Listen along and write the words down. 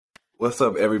What's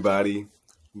up, everybody?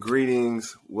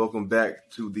 Greetings. Welcome back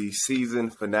to the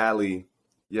season finale.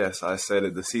 Yes, I said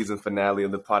it, the season finale of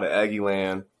the Pod of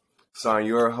Aggieland. So I'm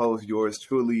your host, yours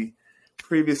truly,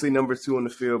 previously number 2 on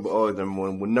the field, but always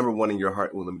number one in your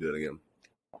heart. Well, let me do it again.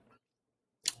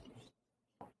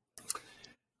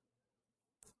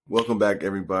 Welcome back,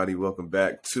 everybody. Welcome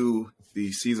back to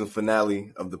the season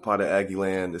finale of the Pod of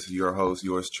Aggieland. This is your host,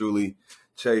 yours truly,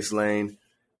 Chase Lane.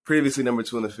 Previously number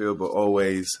 2 in the field, but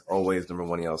always number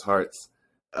 1 in y'all's hearts.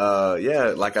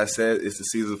 Like I said, it's the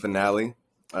season finale.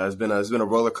 It's been a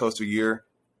roller coaster year,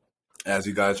 as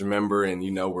you guys remember, and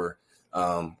we're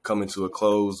coming to a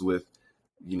close with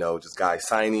just guys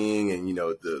signing, and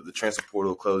the transfer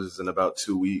portal closes in about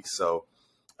 2 weeks. So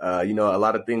a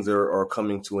lot of things are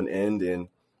coming to an end, and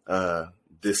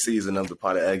this season of the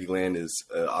Pod of Aggieland is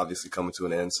obviously coming to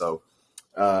an end. So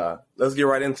let's get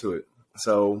right into it.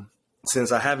 So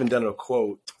since I haven't done a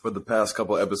quote for the past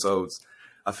couple episodes,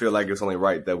 I feel like it's only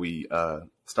right that we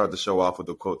start the show off with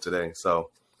a quote today. So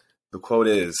the quote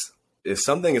is, if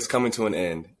something is coming to an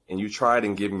end and you tried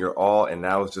and giving your all and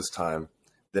now it's just time,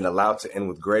 then allow it to end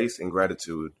with grace and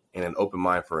gratitude and an open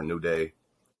mind for a new day.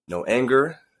 No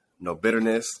anger, no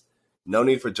bitterness, no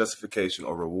need for justification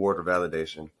or reward or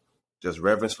validation. Just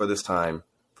reverence for this time,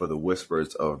 for the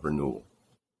whispers of renewal.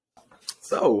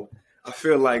 So I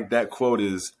feel like that quote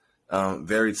is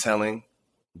very telling,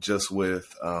 just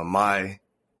with my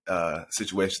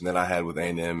situation that I had with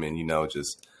A&M, and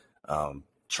just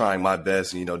trying my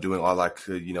best, and doing all I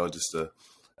could, just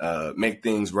to make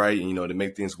things right, and to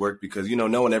make things work, because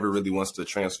no one ever really wants to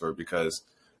transfer, because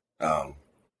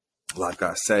like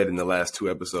I said in the last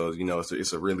 2 episodes,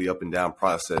 it's a really up and down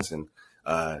process, and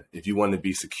if you want to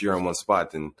be secure in one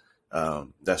spot, then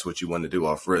that's what you want to do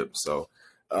off rip. So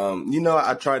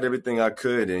I tried everything I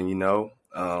could, and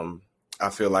I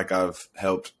feel like I've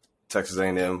helped Texas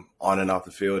A&M on and off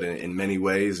the field in many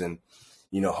ways, and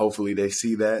hopefully they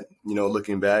see that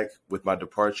looking back with my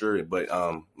departure. But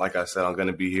like I said, I'm going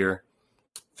to be here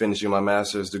finishing my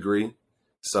master's degree.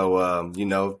 So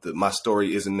my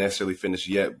story isn't necessarily finished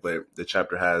yet, but the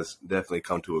chapter has definitely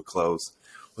come to a close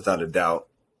without a doubt.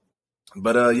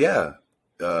 But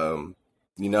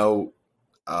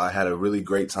I had a really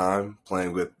great time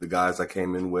playing with the guys I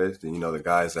came in with, and the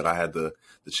guys that I had the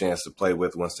chance to play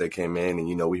with once they came in, and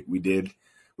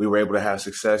we were able to have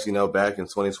success back in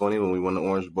 2020 when we won the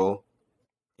Orange Bowl,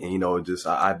 and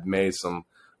I've made some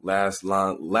life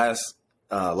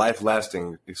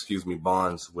lasting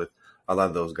bonds with a lot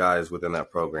of those guys within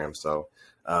that program. So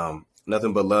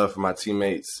nothing but love for my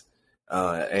teammates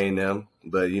at A&M,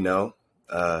 but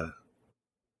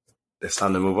it's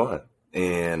time to move on,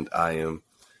 and I am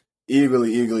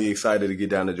eagerly excited to get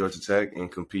down to Georgia Tech and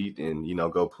compete and,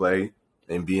 go play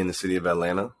and be in the city of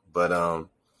Atlanta. But,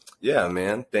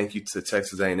 man, thank you to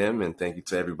Texas A&M, and thank you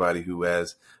to everybody who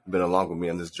has been along with me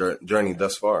on this journey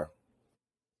thus far.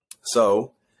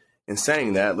 So in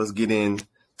saying that, let's get into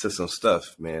some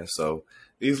stuff, man. So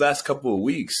these last couple of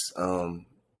weeks, I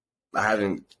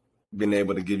haven't been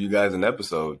able to give you guys an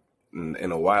episode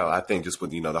in a while. I think just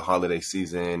with, the holiday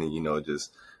season and,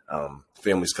 just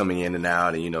families coming in and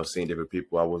out and, seeing different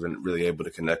people, I wasn't really able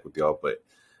to connect with y'all. But,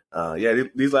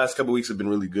 these last couple of weeks have been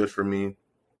really good for me.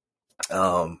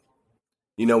 When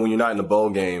you're not in a bowl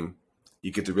game,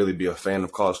 you get to really be a fan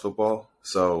of college football.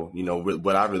 So,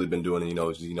 what I've really been doing,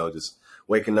 is, just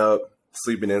waking up,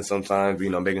 sleeping in sometimes,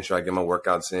 making sure I get my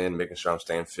workouts in, making sure I'm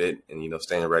staying fit and,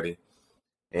 staying ready.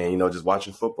 And, just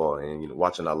watching football and,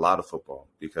 watching a lot of football,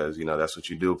 because, that's what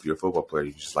you do if you're a football player.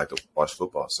 You just like to watch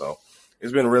football. So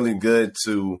it's been really good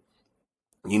to,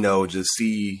 just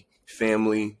see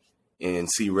family and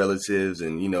see relatives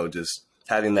and, just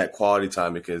having that quality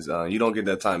time, because you don't get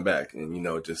that time back.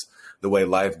 And, just the way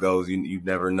life goes, you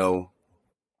never know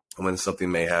when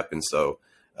something may happen. So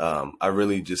I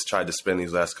really just tried to spend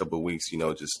these last couple of weeks,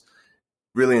 just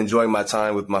really enjoying my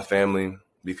time with my family,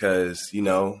 because,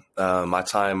 my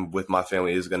time with my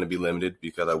family is going to be limited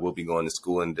because I will be going to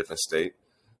school in a different state.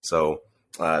 So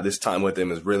this time with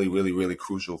them is really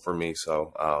crucial for me.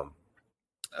 So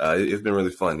it's been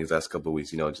really fun these last couple of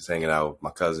weeks, just hanging out with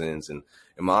my cousins and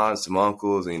my aunts and my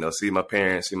uncles, and, see my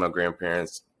parents, see my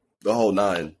grandparents, the whole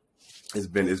nine. It's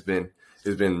been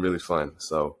really fun.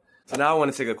 So now I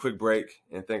want to take a quick break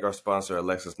and thank our sponsor,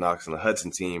 Alexis Knox and the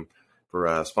Hudson team, for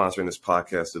sponsoring this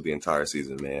podcast through the entire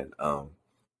season, man.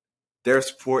 Their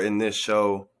support in this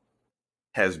show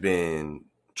has been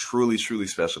truly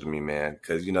special to me, man,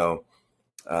 because,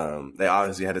 they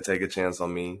obviously had to take a chance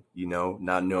on me,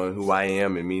 not knowing who I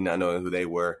am and me not knowing who they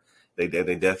were. They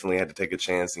definitely had to take a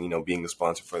chance and, being a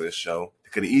sponsor for this show. They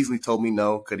could have easily told me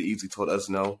no, could have easily told us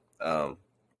no.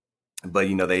 But,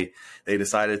 they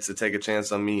decided to take a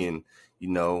chance on me. And,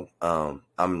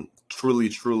 I'm truly,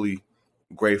 truly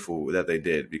grateful that they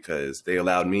did, because they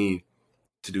allowed me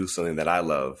to do something that I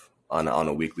love on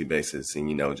a weekly basis.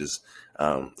 And,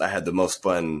 I had the most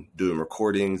fun doing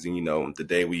recordings. And, the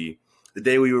day we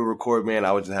would record, man,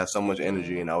 I would just have so much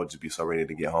energy, and I would just be so ready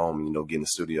to get home and, get in the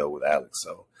studio with Alex.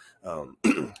 So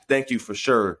thank you for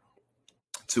sure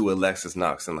to Alexis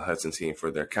Knox and the Hudson team for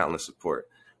their countless support.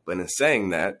 But in saying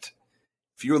that,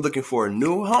 if you're looking for a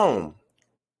new home,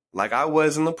 like I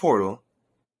was in the portal,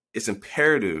 it's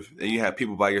imperative that you have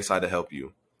people by your side to help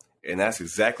you. And that's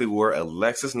exactly where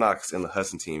Alexis Knox and the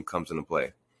Hudson team comes into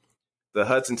play. The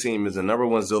Hudson team is the number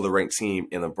one Zillow ranked team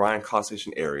in the Bryan-College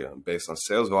Station area based on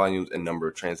sales volumes and number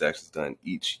of transactions done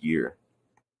each year.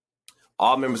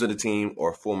 All members of the team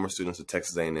are former students of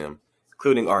Texas A&M,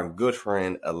 including our good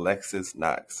friend Alexis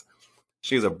Knox.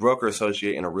 She is a broker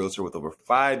associate and a realtor with over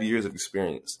 5 years of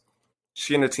experience.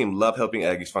 She and her team love helping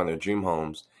Aggies find their dream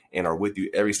homes and are with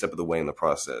you every step of the way in the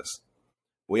process.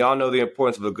 We all know the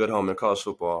importance of a good home in college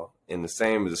football, and the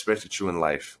same is especially true in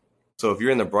life. So if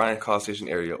you're in the Bryan-College Station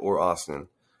area or Austin,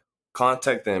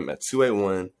 contact them at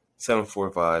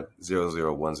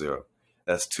 281-745-0010.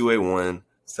 That's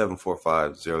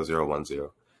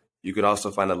 281-745-0010. You can also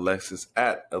find Alexis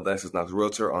at Alexis Knox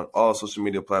Realtor on all social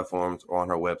media platforms or on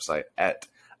her website at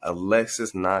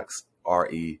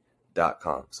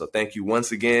alexisknoxre.com. So thank you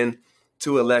once again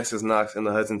to Alexis Knox and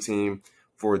the Hudson team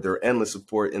for their endless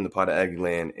support in the Pod of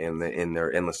Aggieland and in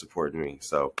their endless support in me.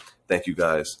 So thank you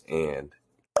guys. And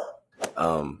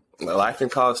life in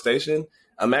College Station,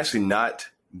 I'm actually not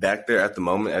back there at the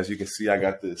moment. As you can see, I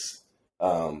got this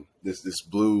this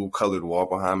blue colored wall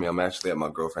behind me. I'm actually at my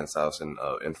girlfriend's house in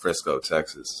Frisco,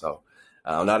 Texas. So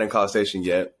I'm not in College Station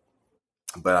yet,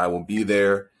 but I will be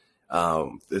there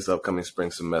this upcoming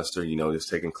spring semester, just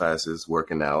taking classes,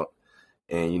 working out,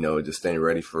 and, just staying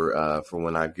ready for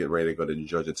when I get ready to go to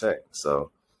Georgia Tech.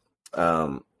 So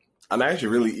I'm actually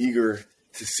really eager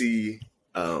to see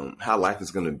how life is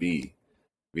going to be,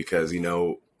 because,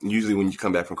 usually when you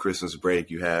come back from Christmas break,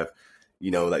 you have,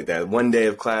 like that one day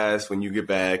of class when you get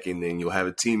back, and then you'll have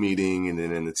a team meeting. And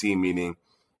then in the team meeting,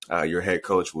 your head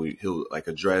coach he'll like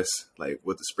address like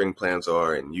what the spring plans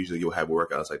are. And usually you'll have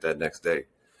workouts like that next day.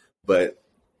 But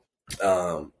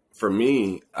for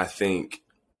me, I think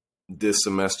this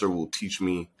semester will teach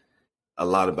me a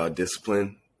lot about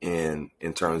discipline, and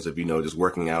in terms of, just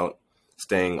working out,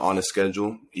 staying on a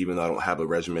schedule, even though I don't have a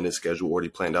regimented schedule already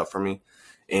planned out for me.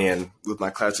 And with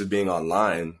my classes being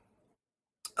online,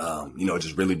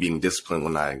 just really being disciplined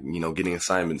when I, getting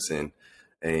assignments in,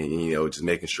 and, just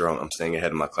making sure I'm staying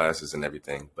ahead of my classes and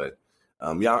everything. But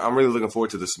I'm really looking forward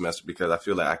to this semester, because I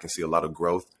feel like I can see a lot of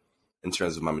growth in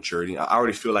terms of my maturity. I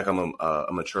already feel like I'm a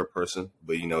mature person,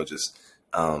 but,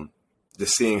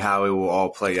 just seeing how it will all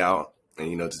play out,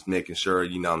 and, just making sure,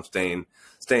 I'm staying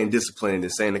disciplined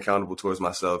and staying accountable towards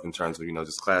myself in terms of,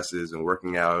 just classes and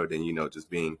working out and, just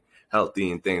being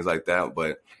healthy and things like that.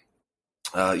 But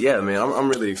yeah, man, I'm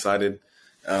really excited.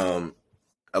 A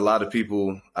lot of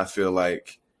people, I feel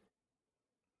like,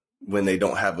 when they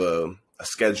don't have a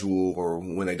schedule, or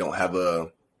when they don't have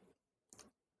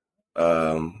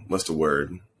what's the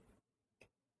word?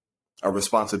 A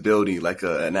responsibility, like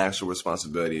an actual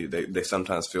responsibility, they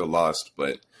sometimes feel lost.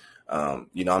 But,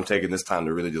 I'm taking this time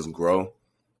to really just grow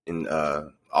in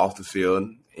off the field,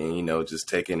 and, just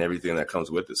taking everything that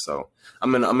comes with it. So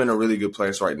I'm in a really good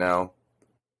place right now.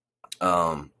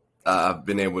 I've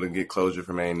been able to get closure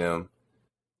from A&M,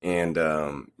 and,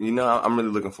 I'm really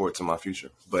looking forward to my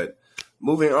future. But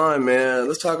moving on, man,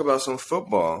 let's talk about some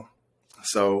football.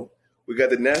 So we got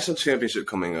the national championship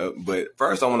coming up, but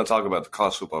first I want to talk about the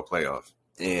college football playoff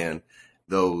and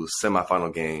those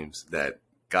semifinal games that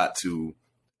got to,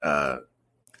 that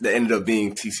ended up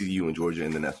being TCU and Georgia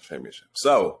in the national championship.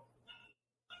 So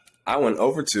I went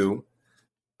over to,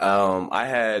 I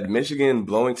had Michigan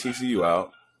blowing TCU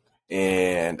out,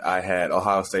 and I had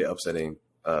Ohio State upsetting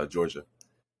Georgia.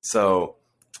 So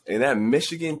in that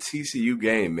Michigan TCU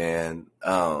game, man,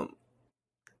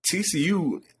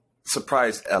 TCU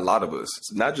surprised a lot of us.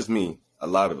 Not just me, a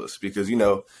lot of us, because,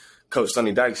 Coach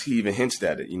Sonny Dykes, he even hinted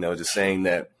at it, just saying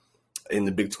that in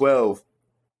the Big 12,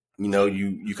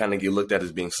 you kind of get looked at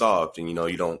as being soft, and,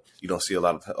 you don't see a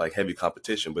lot of like heavy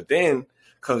competition. But then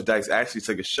Coach Dykes actually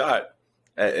took a shot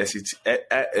at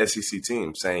SEC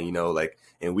teams, saying, like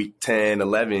in week 10,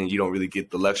 11, you don't really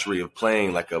get the luxury of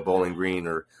playing like a Bowling Green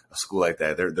or a school like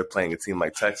that. They're playing a team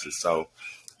like Texas. So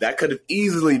that could have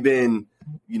easily been,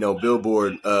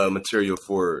 billboard material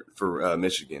for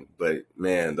Michigan. But,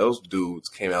 man, those dudes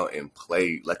came out and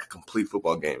played like a complete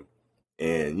football game.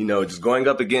 And, just going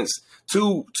up against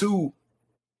two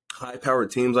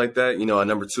high-powered teams like that, a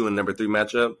number 2 and number 3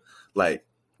 matchup, like,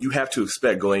 you have to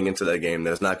expect going into that game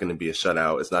that it's not going to be a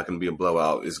shutout. It's not going to be a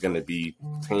blowout. It's going to be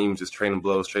teams just trading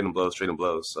blows.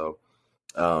 So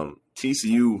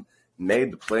TCU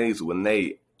made the plays when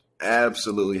they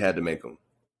absolutely had to make them.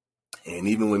 And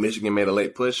even when Michigan made a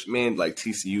late push, man, like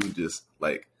TCU just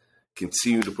like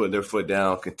continued to put their foot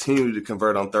down, continued to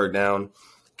convert on third down,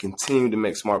 continued to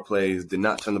make smart plays, did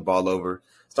not turn the ball over.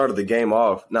 Not starting the game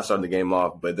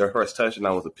off, but their first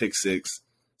touchdown was a pick six.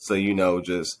 So,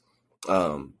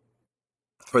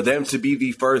 for them to be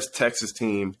the first Texas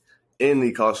team in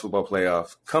the college football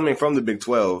playoff coming from the Big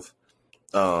 12,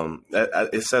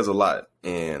 it says a lot.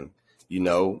 And,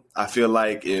 I feel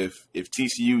like if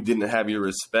TCU didn't have your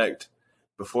respect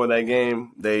before that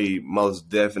game, they most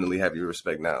definitely have your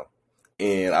respect now.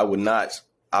 And I would not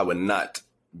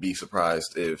be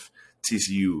surprised if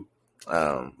TCU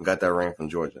got that ring from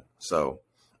Georgia. So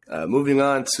moving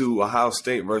on to Ohio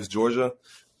State versus Georgia,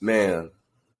 man,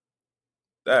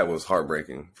 that was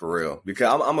heartbreaking for real.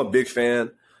 Because I'm a big fan.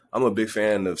 I'm a big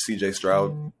fan of C.J.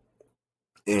 Stroud.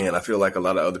 And I feel like a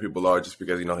lot of other people are, just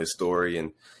because, his story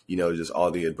and, just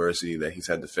all the adversity that he's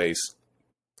had to face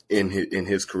in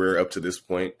his career up to this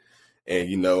point. And,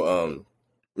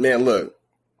 man, look,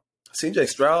 C.J.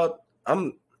 Stroud,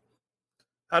 I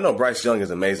know Bryce Young is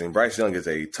amazing. Bryce Young is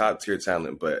a top-tier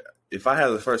talent, but if I had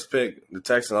the first pick, the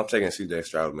Texans, I'm taking C.J.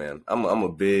 Stroud, man. I'm a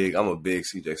big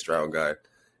C.J. Stroud guy,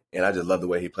 and I just love the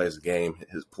way he plays the game,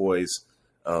 his poise,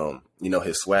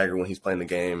 his swagger when he's playing the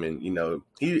game. And,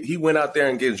 he went out there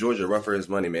and gave Georgia a run for his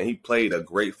money, man. He played a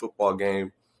great football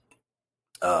game.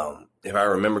 If I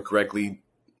remember correctly,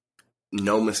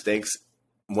 no mistakes,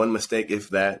 one mistake, if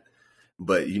that.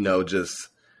 But, just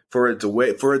for it to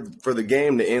wait for the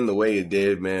game to end the way it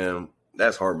did, man,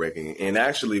 that's heartbreaking. And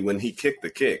actually, when he kicked the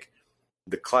kick,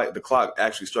 the clock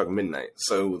actually struck midnight.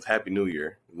 So it was Happy New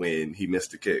Year when he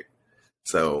missed the kick.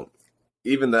 So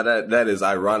even that is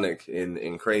ironic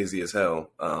and crazy as hell.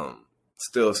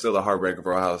 Still a heartbreaker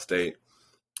for Ohio State.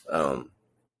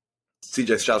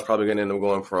 C.J. Stroud's probably going to end up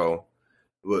going pro.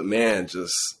 But, man,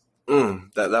 just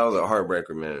that was a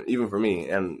heartbreaker, man, even for me.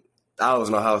 And I was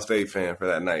an Ohio State fan for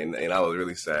that night, and I was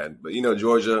really sad. But,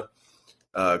 Georgia,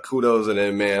 kudos to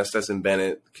them, man. Stetson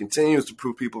Bennett continues to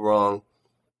prove people wrong,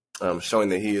 showing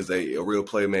that he is a real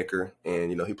playmaker.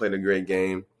 And, he played a great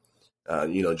game.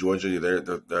 Georgia,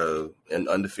 they're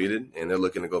undefeated, and they're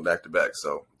looking to go back-to-back.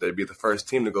 So they'd be the first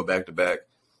team to go back-to-back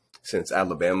since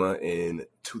Alabama in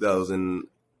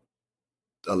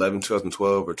 2011,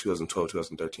 2012, or 2012,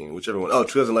 2013, whichever one. Oh,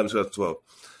 2011, 2012.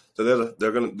 So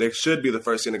they should be the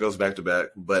first team that goes back-to-back.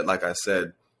 But like I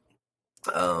said,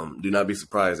 do not be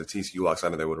surprised if TCU walks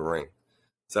out of there with a ring.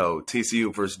 So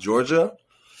TCU versus Georgia.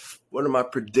 What are my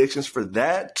predictions for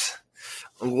that?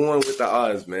 I'm going with the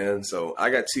odds, man. So I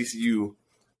got TCU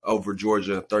over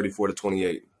Georgia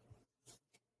 34-28.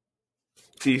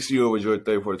 TCU over Georgia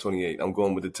 34-28. I'm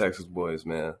going with the Texas boys,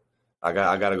 man. I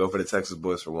got to go for the Texas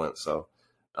boys for once. So,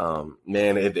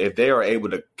 man, if they are able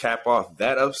to cap off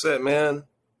that upset, man,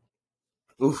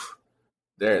 oof,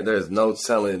 there's no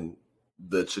telling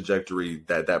the trajectory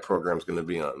that program's going to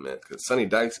be on, man. Because Sonny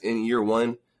Dykes in year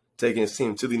one taking his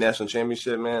team to the national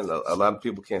championship, man, a lot of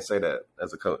people can't say that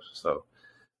as a coach. So,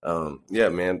 yeah,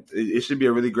 man, it should be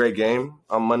a really great game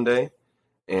on Monday,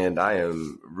 and I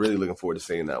am really looking forward to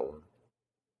seeing that one.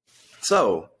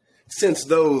 So, since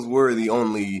those were the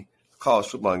only college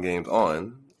football games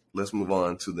on, let's move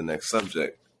on to the next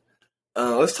subject.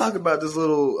 Let's talk about this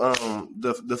little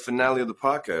the finale of the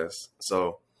podcast.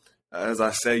 So, as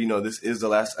I said, this is the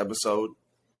last episode.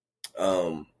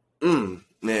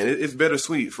 Man, it's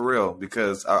bittersweet for real,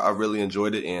 because I really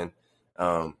enjoyed it. And,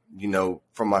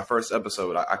 from my first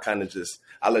episode, I kind of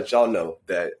I let y'all know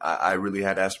that I really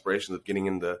had aspirations of getting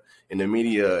in the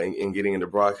media and getting into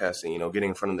broadcasting, getting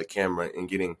in front of the camera and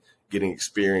getting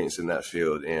experience in that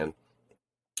field. And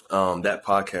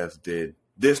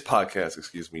this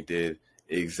podcast, did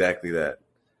exactly that.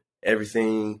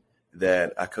 Everything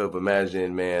that I could have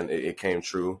imagined, man, it came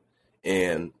true.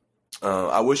 And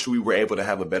I wish we were able to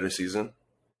have a better season,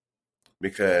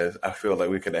 because I feel like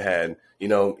we could have had,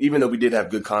 even though we did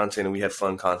have good content and we had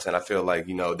fun content, I feel like,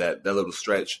 that little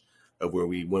stretch of where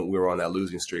we were on that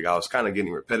losing streak, I was kind of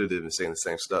getting repetitive and saying the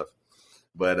same stuff.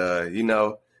 But,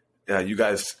 you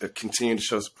guys continue to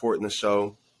show support in the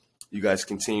show. You guys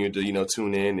continue to,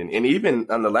 tune in. And even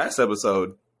on the last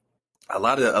episode, a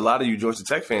lot of you Georgia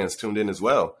Tech fans tuned in as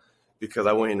well, because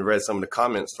I went and read some of the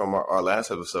comments from our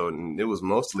last episode, and it was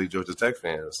mostly Georgia Tech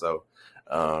fans. So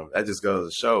that just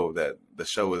goes to show that the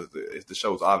show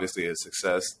is obviously a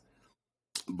success.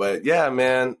 But yeah,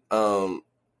 man, the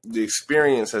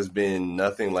experience has been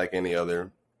nothing like any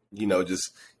other.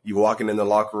 Just you walking in the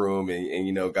locker room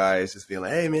and guys just being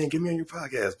like, hey man, get me on your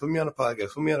podcast, put me on a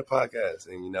podcast, put me on a podcast.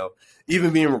 And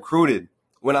even being recruited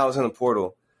when I was in the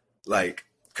portal, like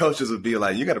coaches would be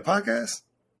like, you got a podcast?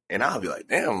 And I'll be like,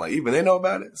 damn, like even they know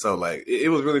about it. So like it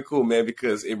was really cool, man,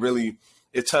 because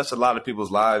it touched a lot of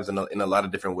people's lives in a lot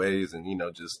of different ways. And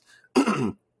just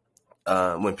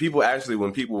when people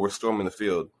were storming the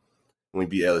field when we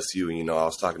beat LSU, and I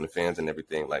was talking to fans and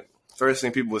everything, like first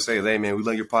thing people would say is, hey man, we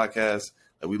love your podcast,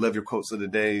 like we love your quotes of the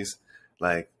days,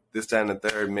 like this, that, and the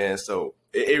third, man. So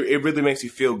it really makes you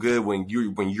feel good when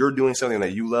you're doing something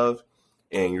that you love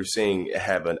and you're seeing it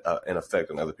have an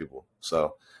effect on other people.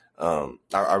 So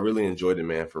I really enjoyed it,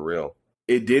 man, for real.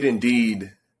 It did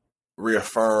indeed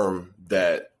reaffirm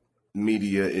that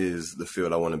media is the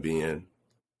field I want to be in.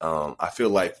 I feel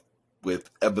like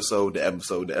with episode to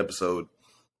episode to episode,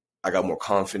 I got more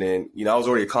confident. I was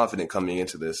already confident coming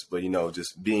into this, but,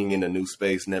 just being in a new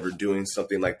space, never doing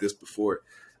something like this before,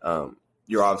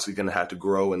 you're obviously going to have to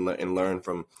grow and learn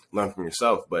from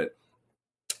yourself. But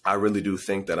I really do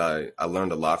think that I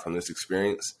learned a lot from this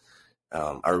experience.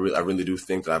 I really do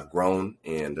think that I've grown,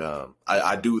 and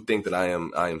I do think that I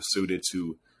am suited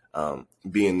to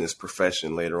be in this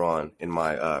profession later on in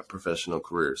my professional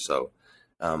career. So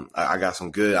I got some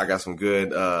good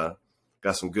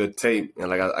tape,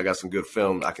 and I got some good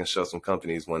film I can show some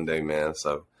companies one day, man.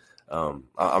 So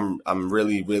I'm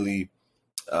really, really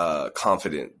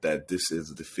confident that this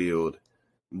is the field,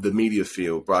 the media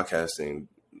field, broadcasting,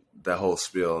 that whole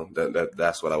spiel,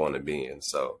 that's what I want to be in.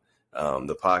 So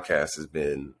the podcast has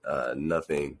been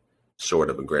nothing short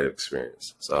of a great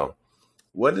experience. So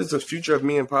what is the future of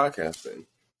me in podcasting?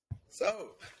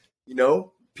 So,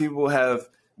 people have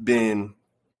been,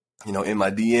 in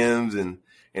my DMs and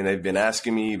they've been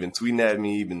asking me, been tweeting at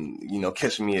me, even,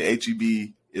 catching me at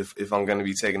HEB if I'm going to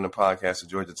be taking the podcast to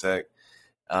Georgia Tech.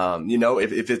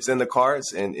 If it's in the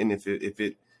cards and if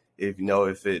it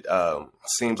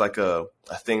seems like a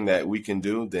thing that we can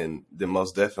do, then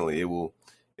most definitely it will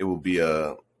be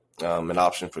an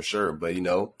option for sure. But,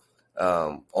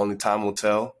 only time will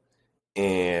tell.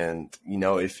 And,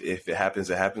 if it happens,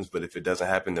 it happens. But if it doesn't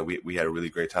happen, then we had a really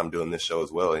great time doing this show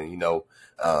as well. And,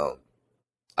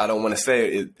 I don't want to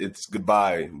say it's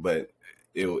goodbye, but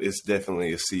it's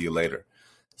definitely a see you later.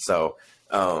 So,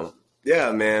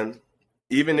 yeah, man,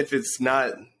 even if it's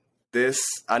not this,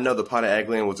 I know the Pod of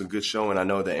Aggieland was a good show, and I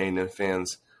know the A&M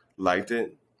fans liked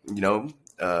it. You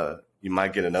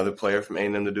might get another player from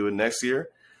A&M to do it next year.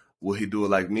 Will he do it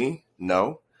like me?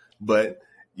 No. But,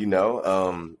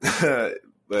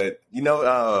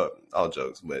 all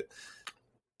jokes, but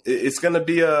it's going to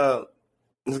be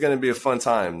a fun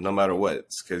time no matter what,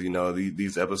 because,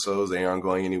 these episodes, they aren't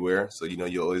going anywhere. So,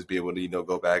 you'll always be able to,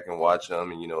 go back and watch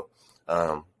them and,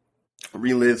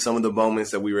 relive some of the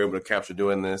moments that we were able to capture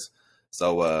doing this.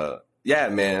 So, yeah,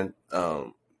 man,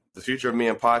 the future of me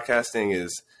in podcasting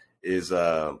is it's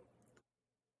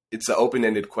an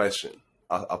open-ended question.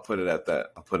 I'll put it at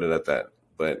that.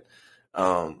 But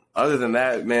other than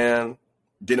that, man,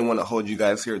 didn't want to hold you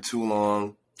guys here too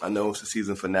long. I know it's the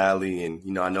season finale,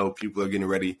 and I know people are getting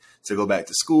ready to go back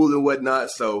to school and whatnot.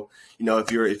 So,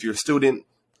 if you're a student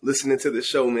listening to the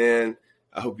show, man,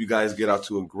 I hope you guys get out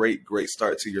to a great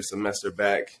start to your semester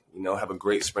back. Have a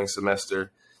great spring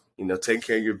semester. Take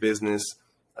care of your business.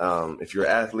 If you're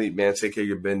an athlete, man, take care of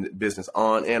your business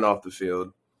on and off the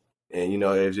field. And,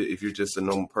 if you're just a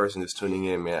normal person that's tuning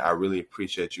in, man, I really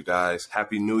appreciate you guys.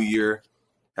 Happy New Year.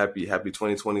 Happy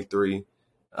 2023.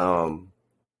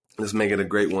 Let's make it a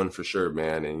great one for sure,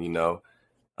 man. And, you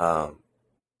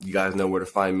guys know where to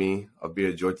find me. I'll be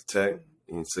at Georgia Tech.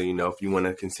 And so, if you want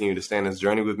to continue to stay on this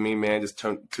journey with me, man, just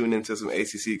tune into some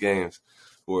ACC games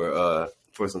for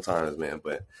some times, man.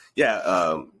 But,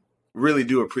 yeah, really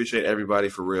do appreciate everybody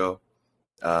for real.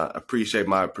 Appreciate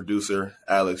my producer,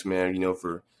 Alex, man,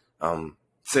 for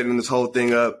setting this whole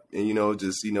thing up and,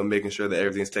 just, making sure that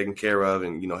everything's taken care of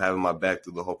and, having my back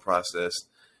through the whole process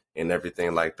and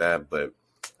everything like that. But,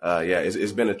 yeah,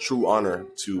 it's been a true honor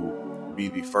to be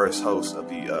the first host of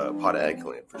the Pod of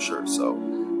Aggieland for sure. So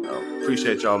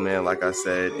appreciate y'all, man, like I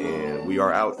said, and we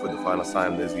are out for the final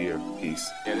time this year. Peace.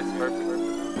 And it's perfect.